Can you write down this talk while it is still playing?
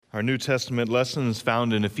Our New Testament lesson is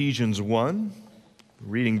found in Ephesians 1,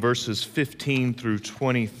 reading verses 15 through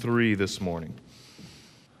 23 this morning.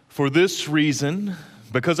 For this reason,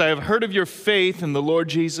 because I have heard of your faith in the Lord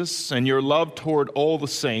Jesus and your love toward all the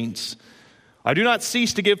saints, I do not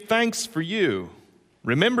cease to give thanks for you,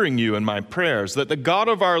 remembering you in my prayers, that the God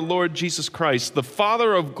of our Lord Jesus Christ, the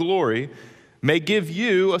Father of glory, may give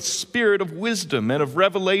you a spirit of wisdom and of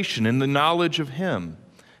revelation in the knowledge of him,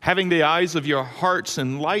 having the eyes of your hearts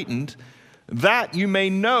enlightened, that you may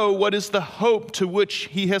know what is the hope to which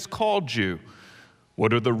he has called you,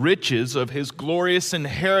 what are the riches of his glorious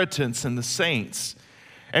inheritance in the saints,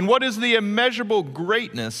 and what is the immeasurable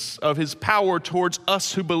greatness of his power towards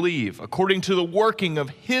us who believe, according to the working of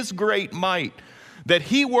his great might, that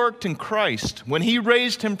he worked in Christ when he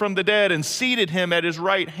raised him from the dead and seated him at his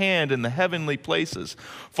right hand in the heavenly places,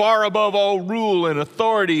 far above all rule and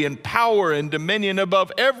authority and power and dominion,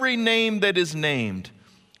 above every name that is named,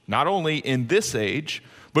 not only in this age,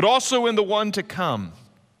 but also in the one to come.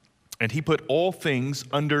 And he put all things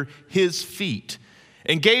under his feet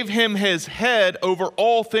and gave him his head over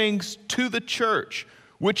all things to the church,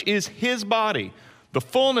 which is his body, the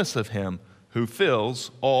fullness of him who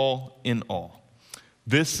fills all in all.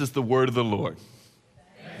 This is the word of the Lord.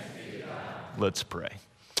 Thanks be to God. Let's pray.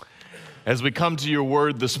 As we come to your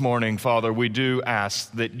word this morning, Father, we do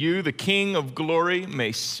ask that you, the King of glory,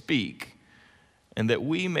 may speak, and that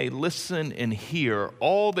we may listen and hear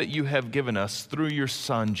all that you have given us through your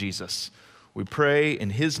Son, Jesus. We pray in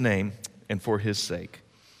his name and for his sake.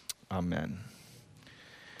 Amen.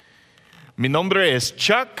 Mi nombre es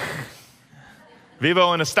Chuck.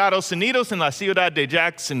 Vivo en Estados Unidos, en la ciudad de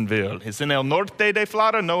Jacksonville. Es en el norte de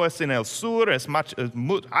Florida, no es en el sur,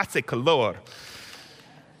 hace calor.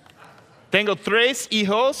 Tengo 3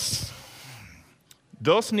 hijos,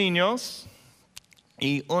 2 niños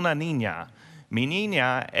y una niña. Mi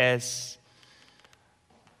niña es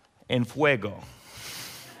en fuego.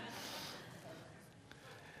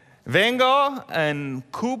 Vengo en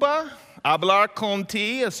Cuba hablar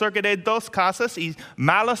contigo acerca de 2 cosas, y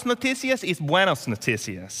malas noticias y buenas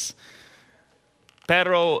noticias.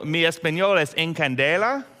 Pero mi español es en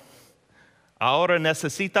candela. Ahora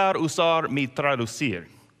necesitar usar mi traducir.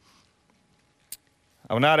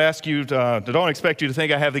 I will not ask you don't expect you to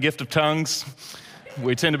think I have the gift of tongues.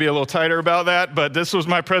 We tend to be a little tighter about that, but this was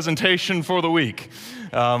my presentation for the week.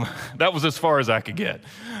 That was as far as I could get.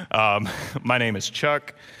 My name is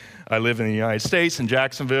Chuck. I live in the United States, in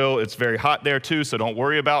Jacksonville. It's very hot there, too, so don't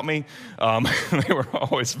worry about me. They were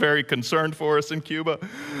always very concerned for us in Cuba.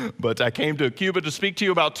 But I came to Cuba to speak to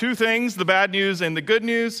you about 2 things, the bad news and the good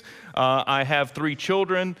news. I have 3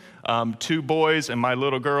 children, 2 boys, and my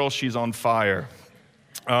little girl, she's on fire.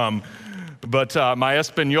 But my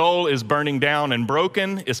Espanol is burning down and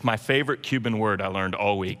broken. It's my favorite Cuban word I learned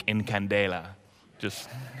all week, en candela.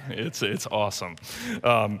 It's awesome.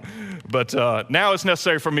 But now it's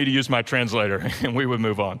necessary for me to use my translator, and we would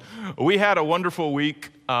move on. We had a wonderful week.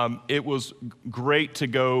 It was great to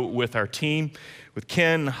go with our team, with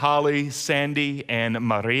Ken, Holly, Sandy, and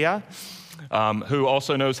Maria, who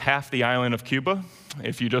also knows half the island of Cuba,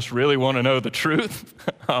 if you just really want to know the truth.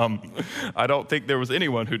 I don't think there was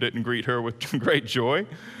anyone who didn't greet her with great joy.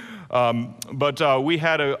 But we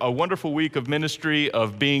had a wonderful week of ministry,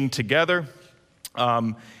 of being together.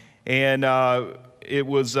 It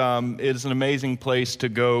is an amazing place to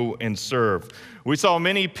go and serve. We saw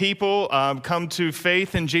many people come to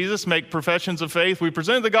faith in Jesus, make professions of faith. We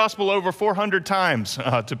presented the gospel over 400 times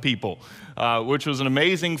to people, which was an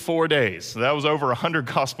amazing 4 days. That was over 100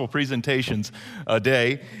 gospel presentations a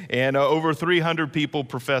day, and over 300 people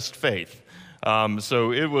professed faith.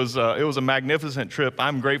 So it was a magnificent trip.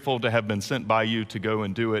 I'm grateful to have been sent by you to go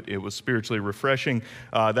and do it. It was spiritually refreshing.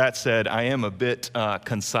 That said, I am a bit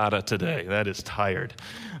cansada today. That is tired.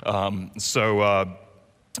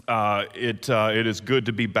 It is good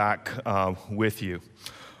to be back with you.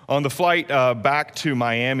 On the flight back to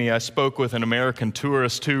Miami, I spoke with an American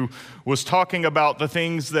tourist who was talking about the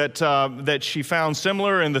things that she found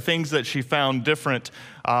similar and the things that she found different,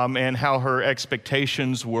 and how her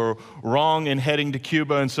expectations were wrong in heading to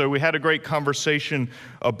Cuba. And so we had a great conversation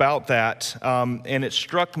about that. And it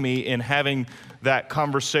struck me in having that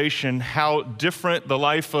conversation how different the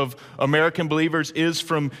life of American believers is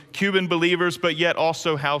from Cuban believers, but yet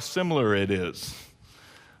also how similar it is.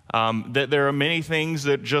 That there are many things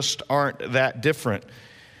that just aren't that different.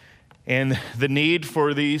 And the need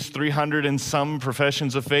for these 300 and some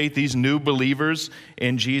professions of faith, these new believers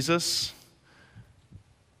in Jesus,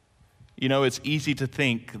 you know, it's easy to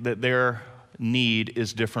think that their need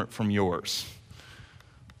is different from yours.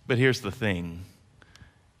 But here's the thing.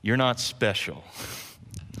 You're not special.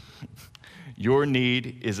 your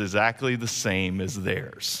need is exactly the same as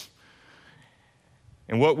theirs.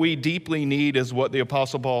 And what we deeply need is what the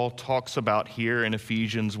Apostle Paul talks about here in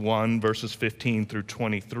Ephesians 1, verses 15 through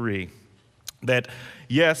 23. That,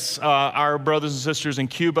 yes, our brothers and sisters in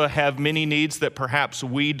Cuba have many needs that perhaps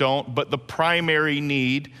we don't, but the primary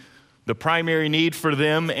need for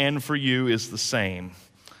them and for you is the same.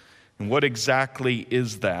 And what exactly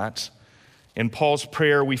is that? In Paul's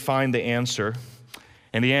prayer, we find the answer.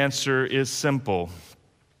 And the answer is simple,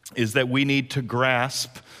 is that we need to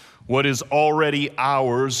grasp what is already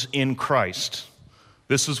ours in Christ.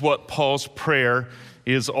 This is what Paul's prayer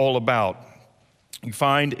is all about. You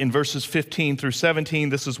find in verses 15 through 17,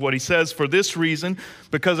 this is what he says, "For this reason,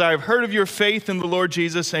 because I have heard of your faith in the Lord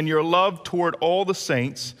Jesus and your love toward all the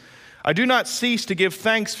saints, I do not cease to give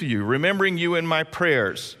thanks for you, remembering you in my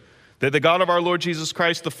prayers, that the God of our Lord Jesus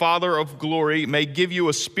Christ, the Father of glory, may give you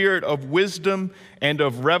a spirit of wisdom and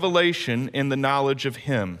of revelation in the knowledge of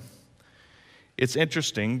him." It's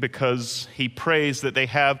interesting because he prays that they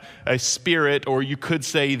have a spirit, or you could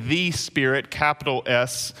say the Spirit, capital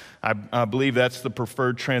S. I believe that's the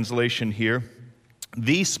preferred translation here.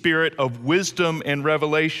 The spirit of wisdom and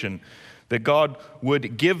revelation, that God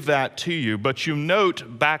would give that to you. But you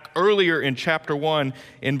note back earlier in chapter 1,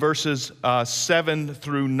 in verses 7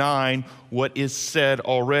 through 9, what is said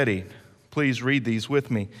already. Please read these with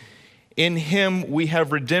me. "In him we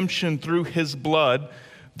have redemption through his blood,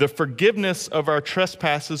 the forgiveness of our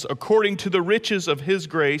trespasses according to the riches of his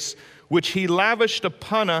grace, which he lavished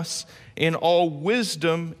upon us in all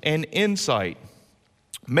wisdom and insight,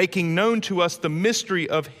 making known to us the mystery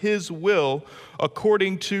of his will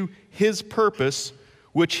according to his purpose,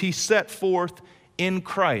 which he set forth in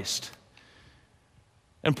Christ."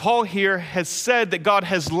 And Paul here has said that God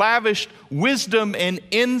has lavished wisdom and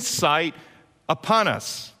insight upon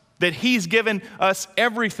us, that he's given us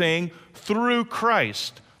everything through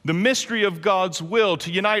Christ. The mystery of God's will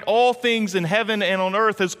to unite all things in heaven and on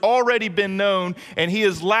earth has already been known, and he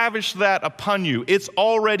has lavished that upon you. It's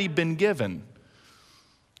already been given.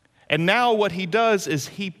 And now what he does is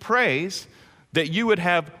he prays that you would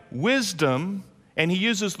have wisdom, and he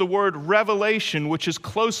uses the word revelation, which is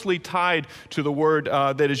closely tied to the word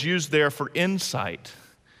that is used there for insight.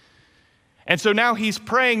 And so now he's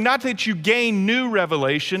praying not that you gain new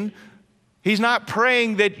revelation, he's not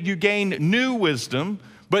praying that you gain new wisdom,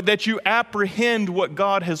 but that you apprehend what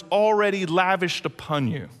God has already lavished upon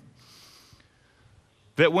you.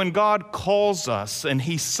 That when God calls us and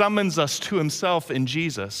he summons us to himself in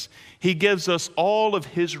Jesus, he gives us all of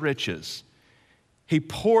his riches. He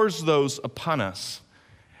pours those upon us.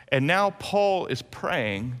 And now Paul is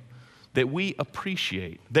praying that we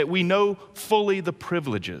appreciate, that we know fully the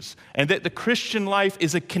privileges, and that the Christian life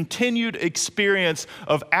is a continued experience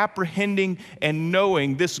of apprehending and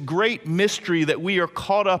knowing this great mystery that we are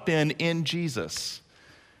caught up in Jesus.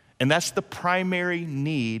 And that's the primary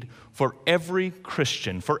need for every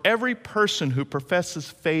Christian, for every person who professes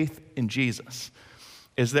faith in Jesus,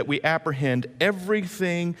 is that we apprehend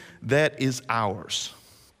everything that is ours.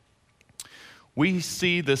 We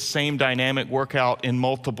see this same dynamic work out in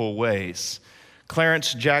multiple ways.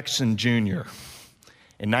 Clarence Jackson Jr.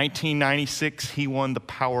 In 1996, he won the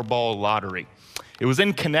Powerball lottery. It was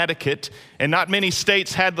in Connecticut, and not many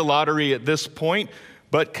states had the lottery at this point,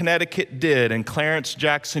 but Connecticut did, and Clarence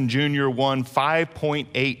Jackson Jr. won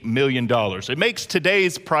 $5.8 million. It makes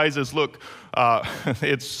today's prizes look,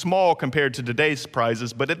 it's small compared to today's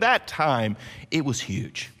prizes, but at that time, it was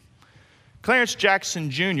huge. Clarence Jackson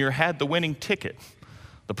Jr. had the winning ticket.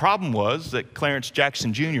 The problem was that Clarence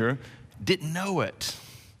Jackson Jr. didn't know it.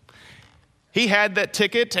 He had that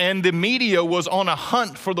ticket, and the media was on a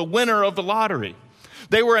hunt for the winner of the lottery.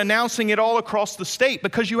 They were announcing it all across the state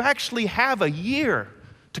because you actually have a year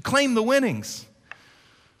to claim the winnings.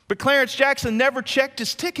 But Clarence Jackson never checked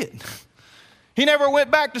his ticket. He never went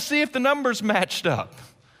back to see if the numbers matched up.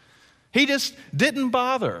 He just didn't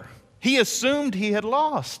bother. He assumed he had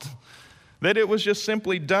lost, that it was just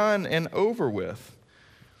simply done and over with.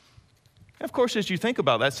 And of course, as you think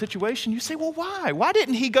about that situation, you say, well, why? Why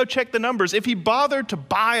didn't he go check the numbers? If he bothered to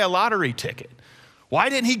buy a lottery ticket, why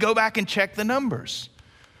didn't he go back and check the numbers?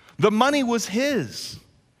 The money was his.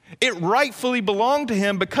 It rightfully belonged to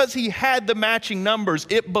him because he had the matching numbers.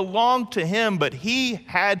 It belonged to him, but he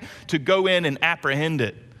had to go in and apprehend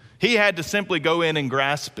it. He had to simply go in and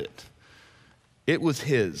grasp it. It was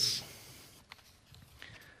his.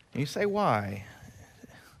 And you say, why?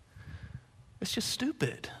 It's just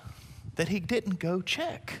stupid that he didn't go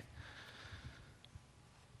check.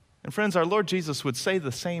 And friends, our Lord Jesus would say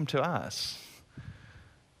the same to us.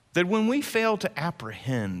 That when we fail to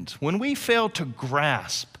apprehend, when we fail to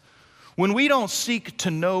grasp when we don't seek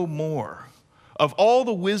to know more of all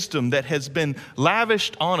the wisdom that has been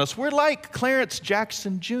lavished on us, we're like Clarence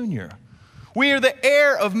Jackson Jr. We are the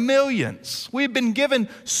heir of millions. We've been given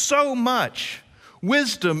so much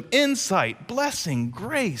wisdom, insight, blessing,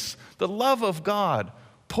 grace, the love of God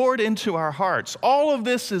poured into our hearts. All of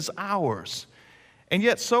this is ours. And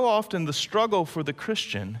yet so often the struggle for the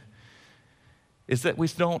Christian is that we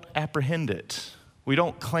don't apprehend it. We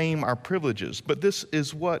don't claim our privileges. But this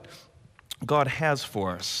is what God has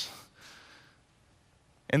for us.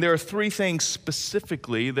 And there are three things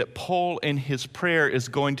specifically that Paul in his prayer is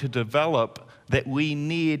going to develop that we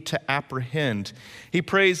need to apprehend. He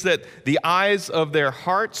prays that the eyes of their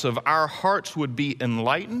hearts, of our hearts, would be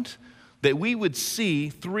enlightened, that we would see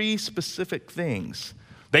three specific things.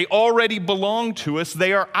 They already belong to us.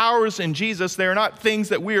 They are ours in Jesus. They are not things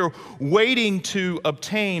that we are waiting to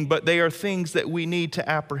obtain, but they are things that we need to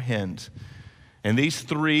apprehend. And these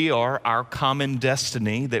three are our common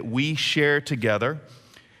destiny that we share together.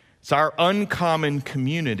 It's our uncommon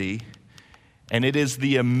community, and it is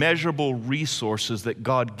the immeasurable resources that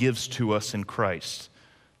God gives to us in Christ.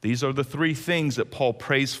 These are the three things that Paul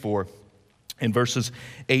prays for in verses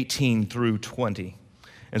 18 through 20.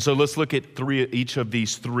 And so let's look at each of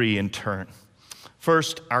these three in turn.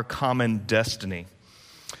 First, our common destiny.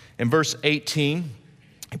 In verse 18,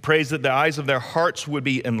 he prays that the eyes of their hearts would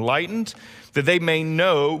be enlightened, that they may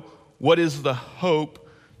know what is the hope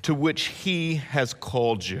to which he has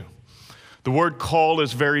called you. The word call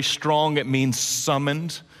is very strong. It means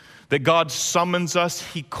summoned. That God summons us,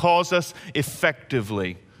 he calls us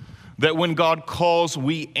effectively. That when God calls,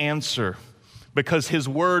 we answer. Because his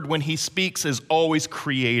word, when he speaks, is always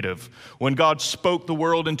creative. When God spoke the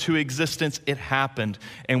world into existence, it happened.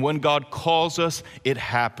 And when God calls us, it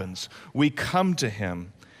happens. We come to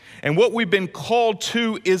him. And what we've been called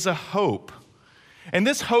to is a hope. And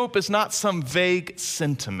this hope is not some vague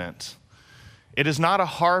sentiment. It is not a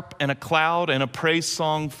harp and a cloud and a praise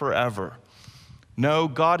song forever. No,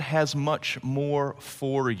 God has much more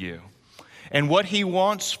for you. And what he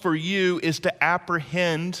wants for you is to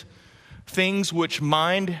apprehend things which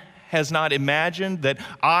mind has not imagined, that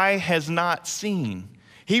eye has not seen.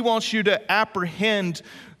 He wants you to apprehend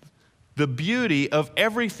the beauty of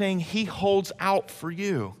everything he holds out for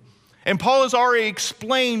you. And Paul has already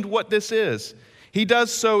explained what this is. He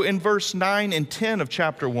does so in verse 9 and 10 of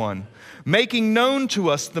chapter 1, making known to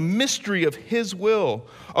us the mystery of his will,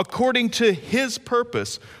 according to his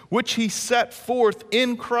purpose, which he set forth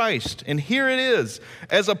in Christ. And here it is,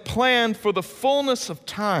 as a plan for the fullness of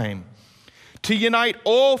time, to unite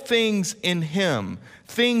all things in him,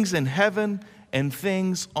 things in heaven and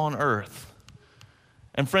things on earth.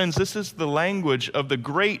 And friends, this is the language of the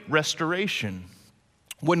great restoration,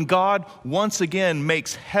 when God once again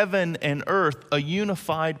makes heaven and earth a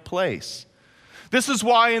unified place. This is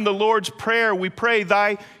why in the Lord's Prayer we pray,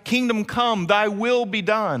 thy kingdom come, thy will be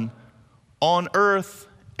done on earth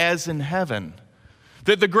as in heaven.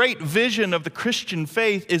 That the great vision of the Christian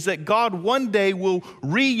faith is that God one day will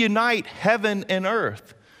reunite heaven and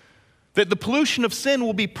earth. That the pollution of sin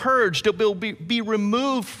will be purged, it will be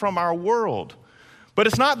removed from our world. But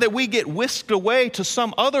it's not that we get whisked away to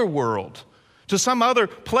some other world, to some other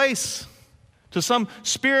place, to some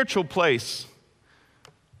spiritual place,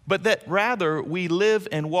 but that rather we live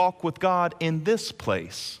and walk with God in this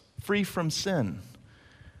place, free from sin.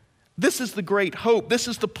 This is the great hope. This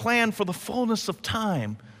is the plan for the fullness of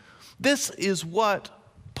time. This is what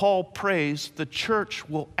Paul prays the church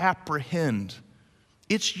will apprehend.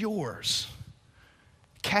 It's yours.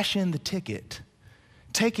 Cash in the ticket.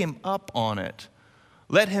 Take him up on it.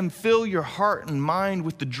 Let him fill your heart and mind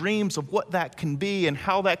with the dreams of what that can be and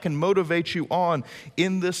how that can motivate you on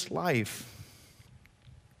in this life.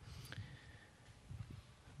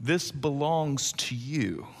 This belongs to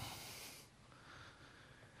you.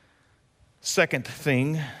 Second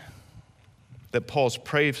thing that Paul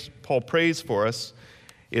prays for us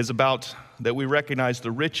is about that we recognize the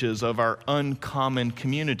riches of our uncommon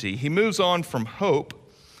community. He moves on from hope.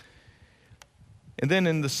 And then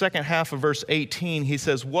in the second half of verse 18, he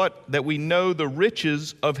says, that we know the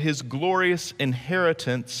riches of his glorious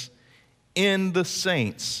inheritance in the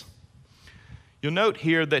saints. You'll note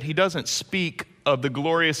here that he doesn't speak of the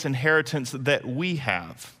glorious inheritance that we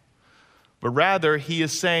have, but rather he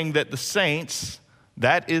is saying that the saints,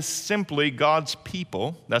 that is simply God's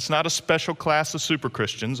people. That's not a special class of super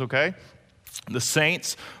Christians, okay? The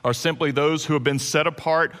saints are simply those who have been set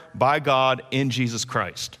apart by God in Jesus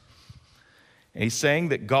Christ. And he's saying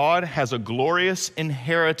that God has a glorious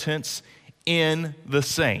inheritance in the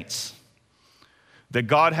saints. That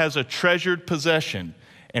God has a treasured possession.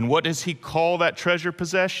 And what does he call that treasured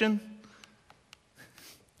possession?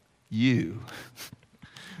 you,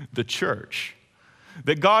 the church.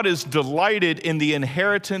 That God is delighted in the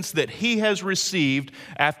inheritance that he has received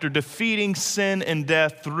after defeating sin and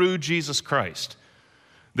death through Jesus Christ.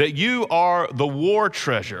 That you are the war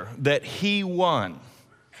treasure that he won.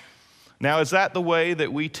 Now, is that the way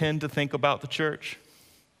that we tend to think about the church?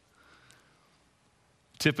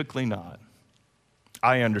 Typically not.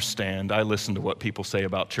 I understand. I listen to what people say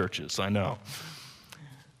about churches, I know.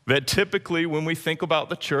 That typically when we think about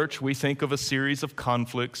the church, we think of a series of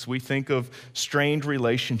conflicts, we think of strained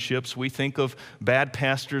relationships, we think of bad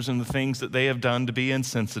pastors and the things that they have done to be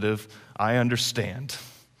insensitive. I understand.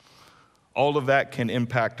 All of that can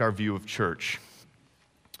impact our view of church,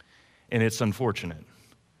 and it's unfortunate.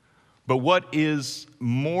 But what is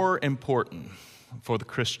more important for the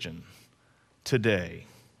Christian today,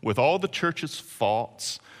 with all the church's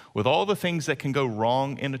faults, with all the things that can go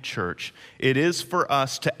wrong in a church, it is for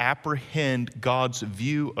us to apprehend God's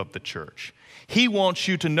view of the church. He wants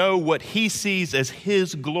you to know what he sees as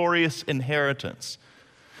his glorious inheritance.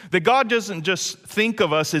 That God doesn't just think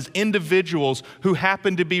of us as individuals who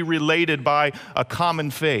happen to be related by a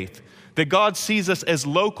common faith. That God sees us as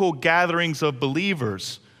local gatherings of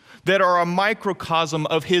believers that are a microcosm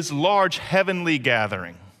of his large heavenly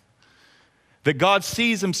gathering. That God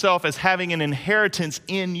sees himself as having an inheritance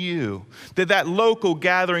in you. That local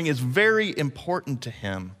gathering is very important to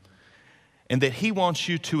him. And that he wants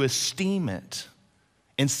you to esteem it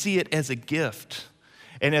and see it as a gift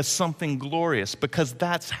and as something glorious, because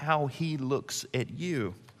that's how he looks at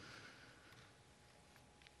you.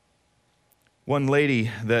 One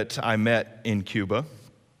lady that I met in Cuba,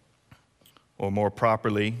 or more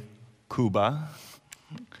properly, Cuba,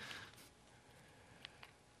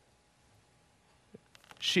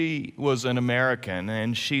 she was an American,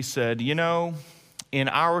 and she said, you know, in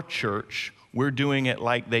our church, we're doing it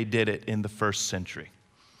like they did it in the first century.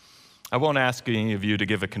 I won't ask any of you to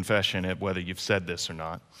give a confession at whether you've said this or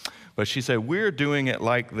not, but she said, we're doing it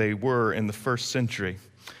like they were in the first century.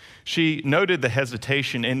 She noted the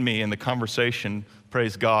hesitation in me, and the conversation,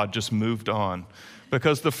 praise God, just moved on.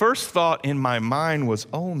 Because the first thought in my mind was,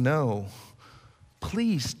 oh no,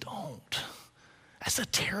 please don't. That's a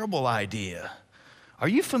terrible idea. Are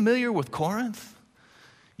you familiar with Corinth?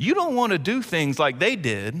 You don't want to do things like they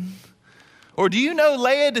did. Or do you know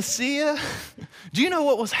Laodicea? Do you know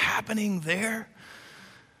what was happening there?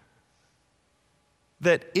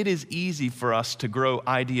 That it is easy for us to grow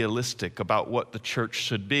idealistic about what the church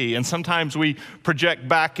should be. And sometimes we project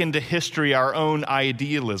back into history our own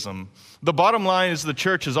idealism. The bottom line is the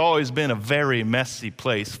church has always been a very messy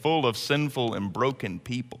place, full of sinful and broken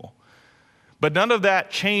people. But none of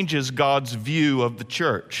that changes God's view of the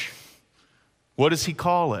church. What does he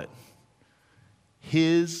call it?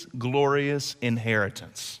 His glorious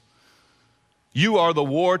inheritance. You are the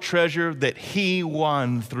war treasure that he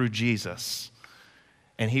won through Jesus.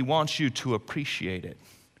 And he wants you to appreciate it.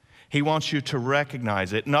 He wants you to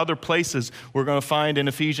recognize it. In other places, we're going to find in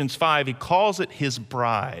Ephesians 5, he calls it his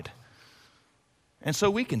bride. And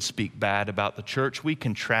so we can speak bad about the church. We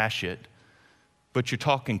can trash it. But you're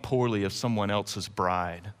talking poorly of someone else's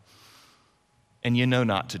bride. And you know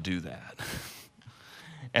not to do that.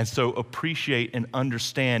 And so appreciate and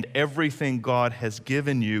understand everything God has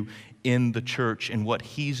given you in the church and what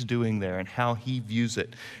he's doing there and how he views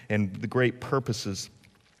it and the great purposes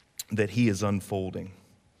that he is unfolding.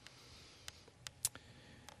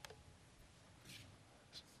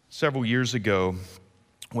 Several years ago,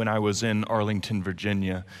 when I was in Arlington,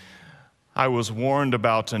 Virginia, I was warned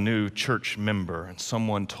about a new church member, and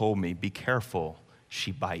someone told me, be careful,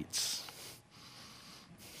 she bites.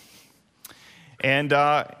 And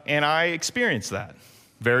I experienced that.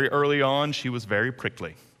 Very early on, she was very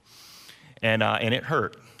prickly, and it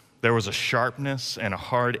hurt. There was a sharpness and a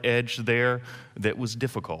hard edge there that was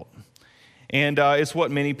difficult. And it's what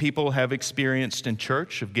many people have experienced in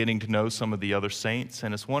church, of getting to know some of the other saints,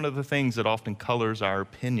 and it's one of the things that often colors our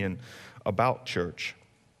opinion about church.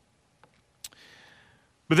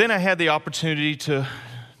 But then I had the opportunity to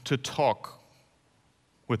talk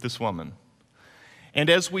with this woman. And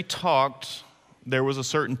as we talked, there was a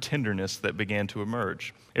certain tenderness that began to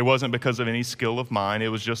emerge. It wasn't because of any skill of mine. It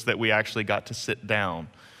was just that we actually got to sit down,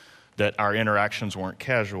 that our interactions weren't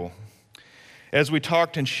casual. As we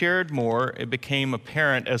talked and shared more, it became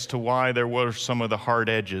apparent as to why there were some of the hard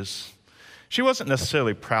edges. She wasn't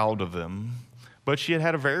necessarily proud of them, but she had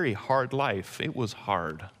had a very hard life. It was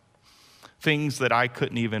hard. Things that I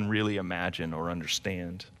couldn't even really imagine or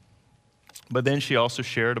understand. But then she also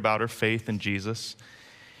shared about her faith in Jesus.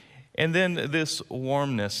 And then this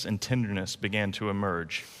warmness and tenderness began to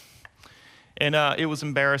emerge. And it was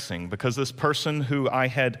embarrassing because this person who I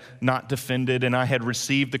had not defended and I had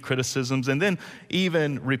received the criticisms and then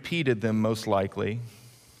even repeated them most likely,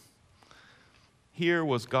 here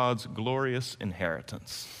was God's glorious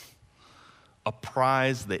inheritance, a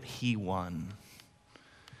prize that he won.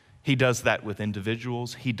 He does that with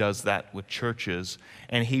individuals, he does that with churches,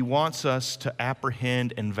 and he wants us to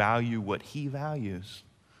apprehend and value what he values.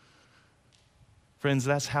 Friends,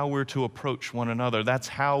 that's how we're to approach one another. That's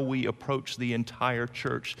how we approach the entire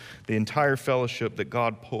church, the entire fellowship that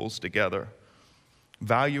God pulls together.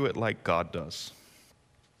 Value it like God does.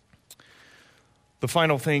 The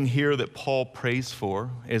final thing here that Paul prays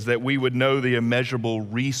for is that we would know the immeasurable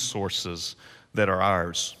resources that are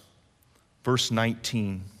ours. Verse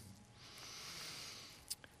 19.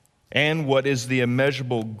 And what is the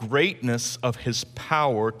immeasurable greatness of his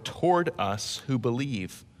power toward us who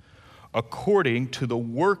believe, according to the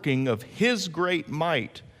working of his great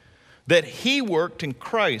might, that he worked in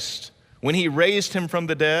Christ when he raised him from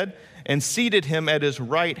the dead and seated him at his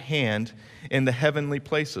right hand in the heavenly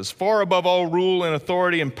places, far above all rule and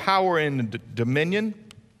authority and power and dominion,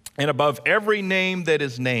 and above every name that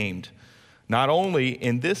is named, not only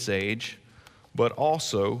in this age, but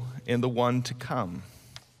also in the one to come.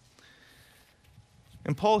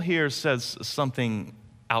 And Paul here says something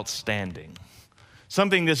outstanding,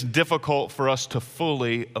 something that's difficult for us to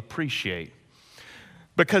fully appreciate,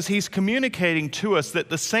 because he's communicating to us that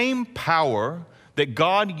the same power that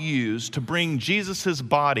God used to bring Jesus'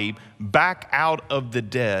 body back out of the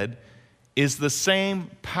dead is the same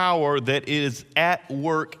power that is at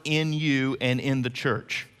work in you and in the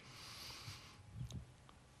church.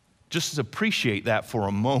 Just appreciate that for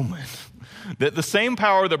a moment. That the same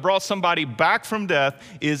power that brought somebody back from death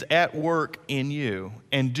is at work in you.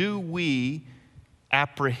 And do we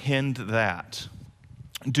apprehend that?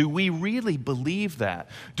 Do we really believe that?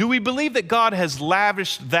 Do we believe that God has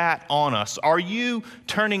lavished that on us? Are you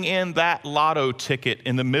turning in that lotto ticket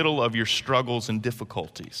in the middle of your struggles and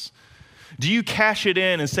difficulties? Do you cash it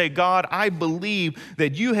in and say, God, I believe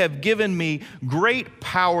that you have given me great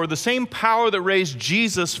power. The same power that raised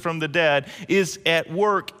Jesus from the dead is at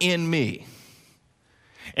work in me.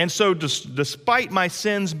 And so despite my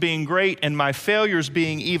sins being great and my failures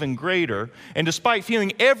being even greater, and despite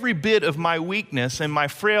feeling every bit of my weakness and my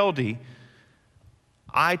frailty,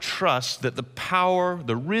 I trust that the power,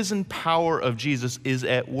 the risen power of Jesus is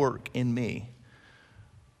at work in me.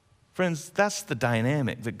 Friends, that's the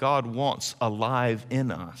dynamic that God wants alive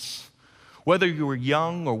in us. Whether you're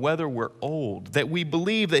young or whether we're old, that we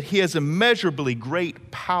believe that he has immeasurably great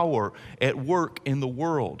power at work in the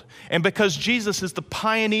world. And because Jesus is the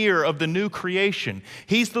pioneer of the new creation,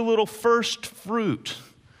 he's the little first fruit.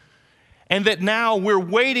 And that now we're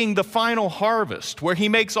waiting the final harvest where he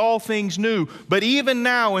makes all things new. But even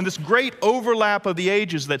now, in this great overlap of the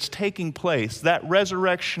ages that's taking place, that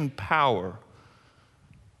resurrection power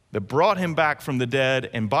that brought him back from the dead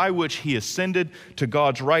and by which he ascended to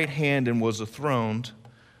God's right hand and was enthroned,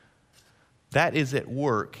 that is at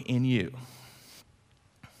work in you.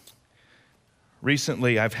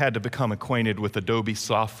 Recently, I've had to become acquainted with Adobe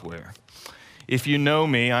software. If you know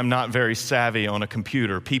me, I'm not very savvy on a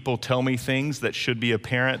computer. People tell me things that should be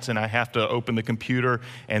apparent, and I have to open the computer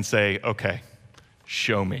and say, okay,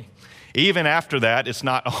 show me. Even after that, it's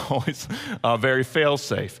not always very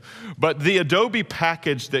fail-safe. But the Adobe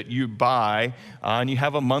package that you buy, and you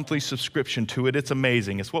have a monthly subscription to it, it's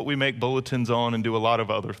amazing. It's what we make bulletins on and do a lot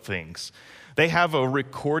of other things. They have a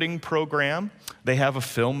recording program. They have a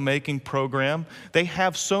filmmaking program. They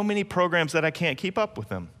have so many programs that I can't keep up with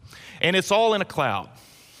them. And it's all in a cloud.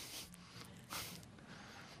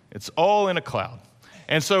 It's all in a cloud.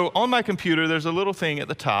 And so on my computer, there's a little thing at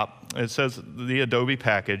the top. It says the Adobe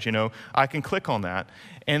package, I can click on that.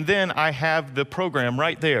 And then I have the program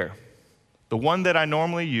right there, the one that I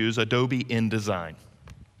normally use, Adobe InDesign.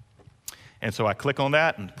 And so I click on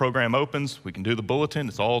that, and the program opens. We can do the bulletin.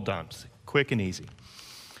 It's all done. It's quick and easy.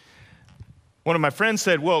 One of my friends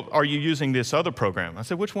said, well, are you using this other program? I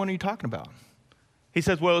said, which one are you talking about? He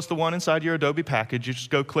says, well, it's the one inside your Adobe package. You just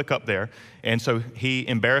go click up there. And so he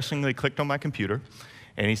embarrassingly clicked on my computer.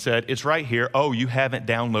 And he said, it's right here. Oh, you haven't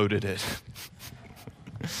downloaded it.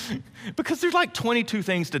 Because there's like 22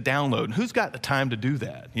 things to download. And who's got the time to do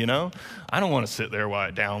that, I don't want to sit there while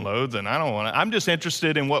it downloads. And I'm just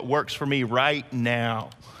interested in what works for me right now.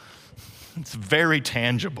 It's very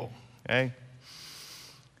tangible, okay?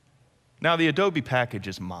 Now, the Adobe package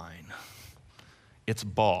is mine. It's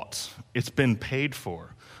bought. It's been paid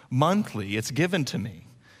for. Monthly, it's given to me.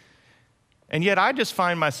 And yet I just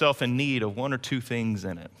find myself in need of one or two things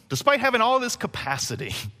in it. Despite having all this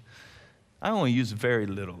capacity, I only use very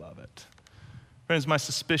little of it. Friends, my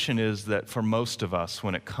suspicion is that for most of us,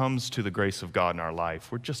 when it comes to the grace of God in our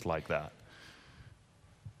life, we're just like that.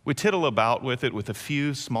 We tittle about with it with a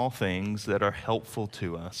few small things that are helpful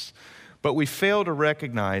to us, but we fail to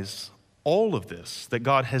recognize all of this that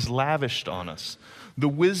God has lavished on us, the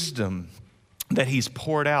wisdom that He's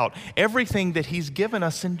poured out, everything that He's given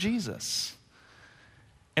us in Jesus.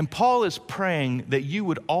 And Paul is praying that you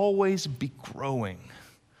would always be growing,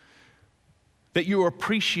 that your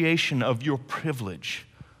appreciation of your privilege,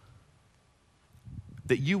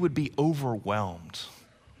 that you would be overwhelmed.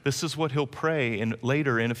 This is what he'll pray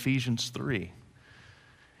later in Ephesians 3.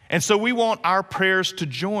 And so we want our prayers to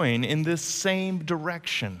join in this same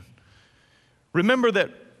direction. Remember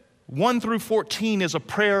that 1 through 14 is a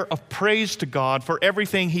prayer of praise to God for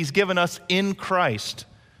everything He's given us in Christ.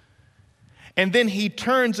 And then he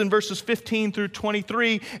turns in verses 15 through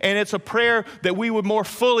 23, and it's a prayer that we would more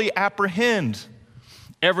fully apprehend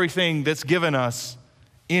everything that's given us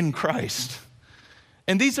in Christ.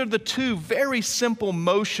 And these are the two very simple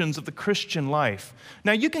motions of the Christian life.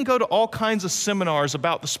 Now, you can go to all kinds of seminars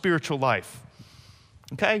about the spiritual life,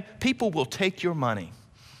 okay? People will take your money.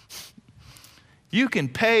 You can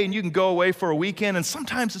pay and you can go away for a weekend, and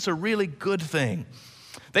sometimes it's a really good thing.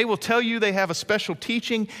 They will tell you they have a special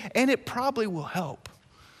teaching, and it probably will help.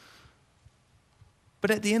 But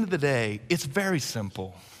at the end of the day, it's very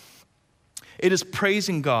simple. It is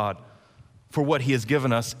praising God for what He has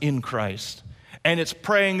given us in Christ. And it's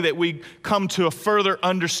praying that we come to a further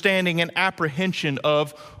understanding and apprehension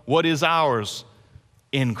of what is ours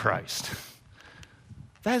in Christ.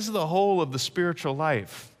 That's the whole of the spiritual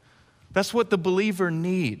life. That's what the believer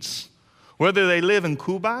needs, whether they live in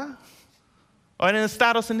Cuba or in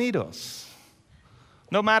Estados Unidos.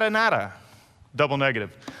 No matter nada. Double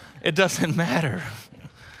negative. It doesn't matter.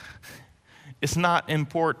 It's not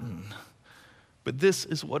important. But this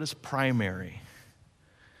is what is primary.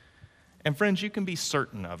 And friends, you can be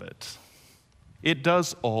certain of it. It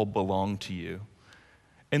does all belong to you.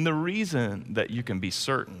 And the reason that you can be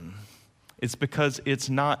certain is because it's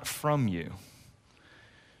not from you.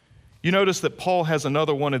 You notice that Paul has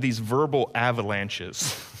another one of these verbal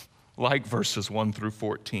avalanches, like verses 1 through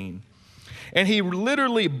 14. And he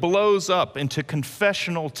literally blows up into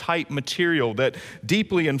confessional type material that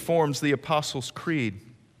deeply informs the Apostles' Creed.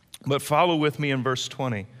 But follow with me in verse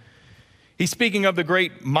 20. He's speaking of the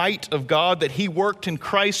great might of God that He worked in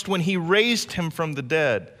Christ when He raised Him from the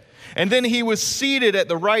dead. And then He was seated at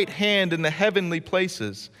the right hand in the heavenly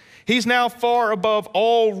places. He's now far above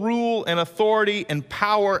all rule and authority and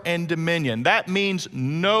power and dominion. That means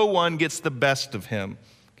no one gets the best of Him,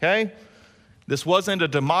 okay? This wasn't a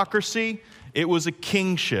democracy, it was a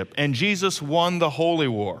kingship, and Jesus won the holy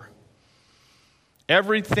war.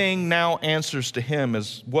 Everything now answers to Him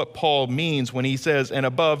is what Paul means when he says, and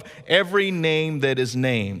above every name that is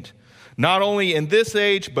named, not only in this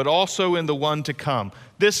age, but also in the one to come.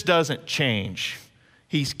 This doesn't change.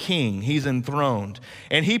 He's king, He's enthroned.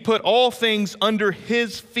 And He put all things under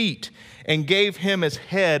His feet and gave Him as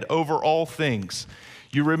head over all things.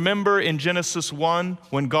 You remember in Genesis 1,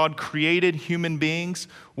 when God created human beings,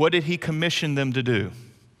 what did He commission them to do?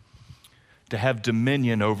 To have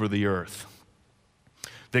dominion over the earth.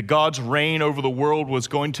 That God's reign over the world was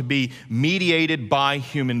going to be mediated by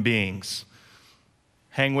human beings.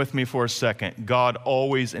 Hang with me for a second. God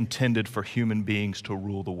always intended for human beings to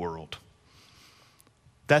rule the world.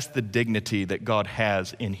 That's the dignity that God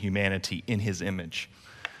has in humanity, in His image.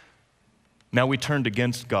 Now we turned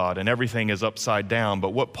against God and everything is upside down,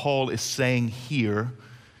 but what Paul is saying here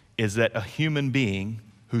is that a human being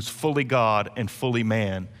who's fully God and fully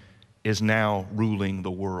man is now ruling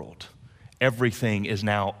the world. Everything is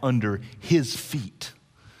now under His feet.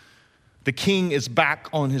 The king is back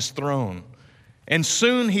on his throne. And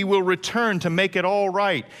soon He will return to make it all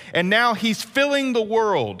right. And now He's filling the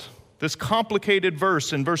world. This complicated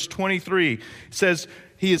verse in verse 23 says,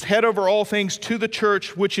 He is head over all things to the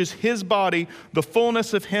church, which is His body, the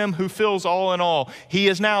fullness of Him who fills all in all. He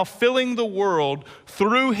is now filling the world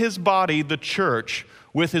through His body, the church,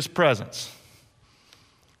 with His presence,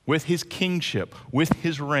 with His kingship, with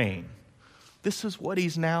His reign. This is what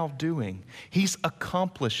He's now doing. He's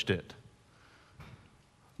accomplished it.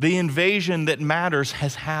 The invasion that matters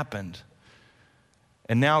has happened.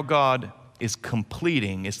 And now God is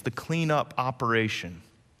completing. It's the cleanup operation.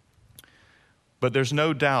 But there's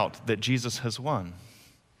no doubt that Jesus has won.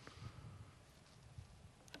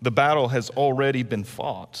 The battle has already been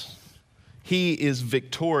fought. He is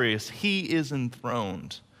victorious. He is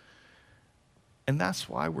enthroned. And that's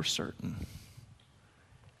why we're certain.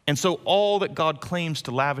 And so all that God claims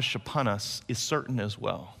to lavish upon us is certain as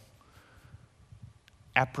well.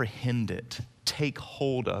 Apprehend it. take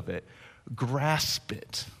hold of it, grasp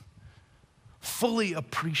it, fully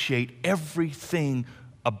appreciate everything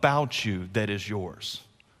about you that is yours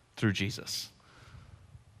through Jesus.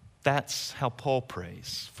 That's how Paul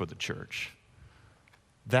prays for the church.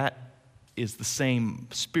 That is the same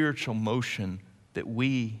spiritual motion that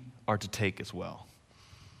we are to take as well.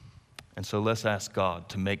 And so let's ask God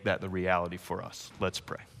to make that the reality for us. Let's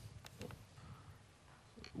pray.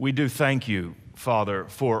 We do thank you, Father,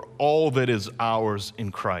 for all that is ours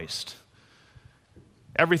in Christ.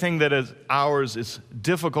 Everything that is ours is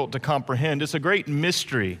difficult to comprehend. It's a great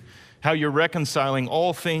mystery how you're reconciling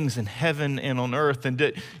all things in heaven and on earth, and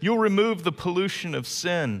that you'll remove the pollution of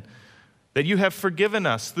sin, that you have forgiven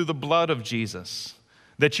us through the blood of Jesus,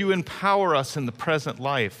 that you empower us in the present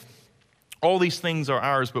life. All these things are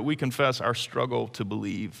ours, but we confess our struggle to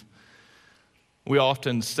believe. We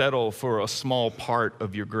often settle for a small part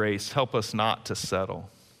of your grace. Help us not to settle.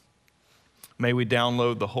 May we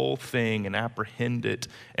download the whole thing and apprehend it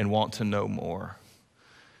and want to know more.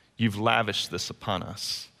 You've lavished this upon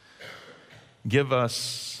us. Give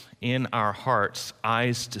us in our hearts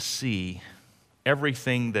eyes to see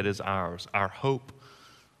everything that is ours, our hope,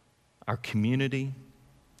 our community,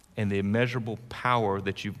 and the immeasurable power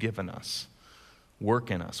that you've given us.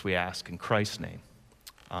 Work in us, we ask in Christ's name.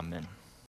 Amen.